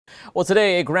Well,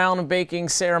 today, a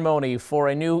groundbreaking ceremony for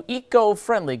a new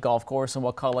eco-friendly golf course in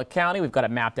Wakulla County. We've got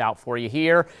it mapped out for you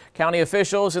here. County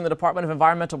officials in the Department of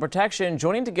Environmental Protection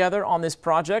joining together on this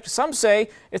project. Some say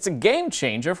it's a game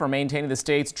changer for maintaining the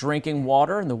state's drinking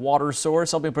water and the water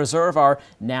source, helping preserve our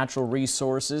natural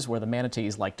resources where the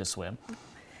manatees like to swim.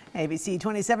 ABC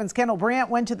 27's Kendall Brandt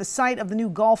went to the site of the new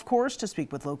golf course to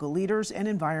speak with local leaders and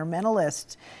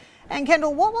environmentalists. And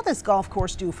Kendall, what will this golf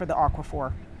course do for the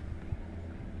aquifer?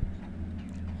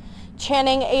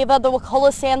 Channing, Ava, the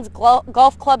Wakulla Sands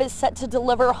Golf Club is set to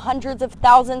deliver hundreds of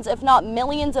thousands, if not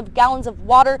millions of gallons of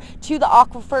water to the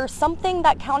aquifer, something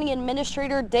that County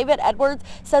Administrator David Edwards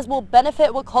says will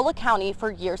benefit Wakulla County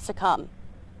for years to come.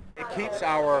 It keeps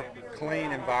our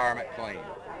clean environment clean,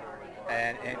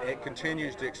 and it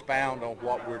continues to expound on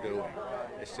what we're doing.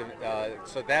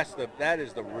 So that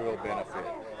is the real benefit.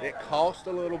 It costs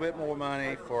a little bit more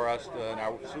money for us, and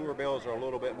our sewer bills are a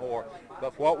little bit more,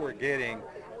 but for what we're getting,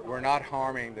 we're not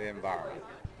harming the environment.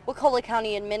 Wakulla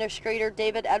County Administrator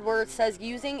David Edwards says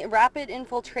using rapid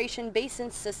infiltration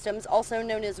basin systems, also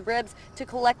known as RIBs, to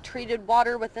collect treated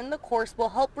water within the course will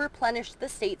help replenish the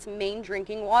state's main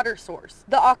drinking water source,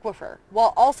 the aquifer,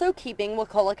 while also keeping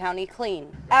Wakulla County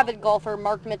clean. Avid golfer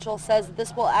Mark Mitchell says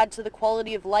this will add to the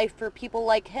quality of life for people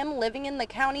like him living in the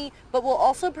county, but will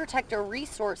also protect a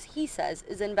resource he says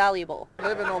is invaluable.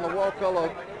 Living on the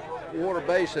Wakulla water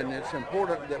basin, it's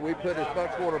important that we put as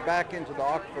much water back into the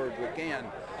aquifer as we can,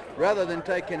 rather than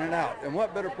taking it out. And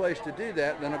what better place to do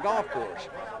that than a golf course?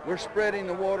 We're spreading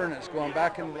the water and it's going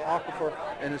back into the aquifer,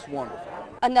 and it's wonderful.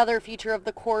 Another feature of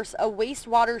the course, a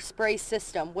wastewater spray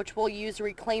system, which will use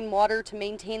reclaimed water to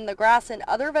maintain the grass and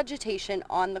other vegetation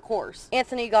on the course.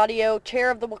 Anthony Gaudio, chair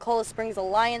of the Wakulla Springs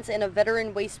Alliance and a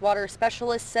veteran wastewater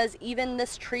specialist, says even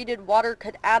this treated water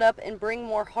could add up and bring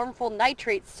more harmful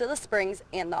nitrates to the springs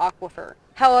and the aquifer.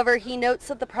 However, he notes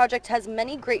that the project has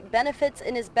many great benefits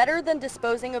and is better than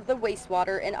disposing of the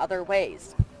wastewater in other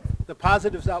ways. The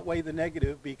positives outweigh the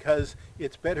negative because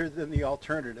it's better than the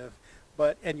alternative,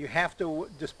 and you have to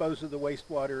dispose of the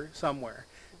wastewater somewhere,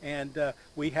 and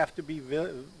we have to be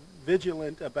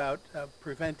vigilant about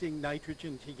preventing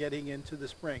nitrogen from getting into the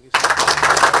springs.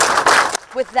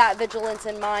 With that vigilance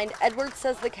in mind, Edwards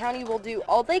says the county will do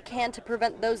all they can to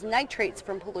prevent those nitrates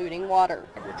from polluting water.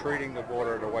 We're treating the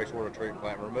water at a wastewater treatment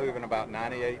plant, removing about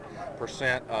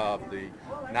 98% of the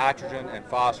nitrogen and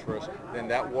phosphorus. Then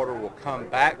that water will come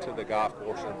back to the golf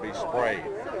course and be sprayed.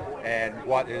 And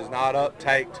what is not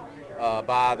uptaked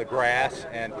by the grass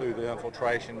and through the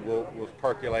infiltration will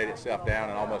percolate itself down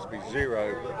and almost be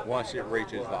zero once it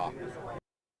reaches the aquifer.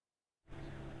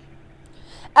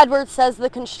 Edwards says the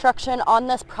construction on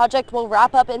this project will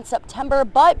wrap up in September,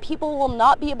 but people will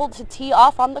not be able to tee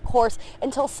off on the course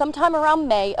until sometime around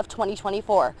May of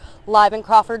 2024. Live in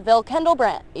Crawfordville, Kendall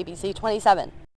Brandt, ABC 27.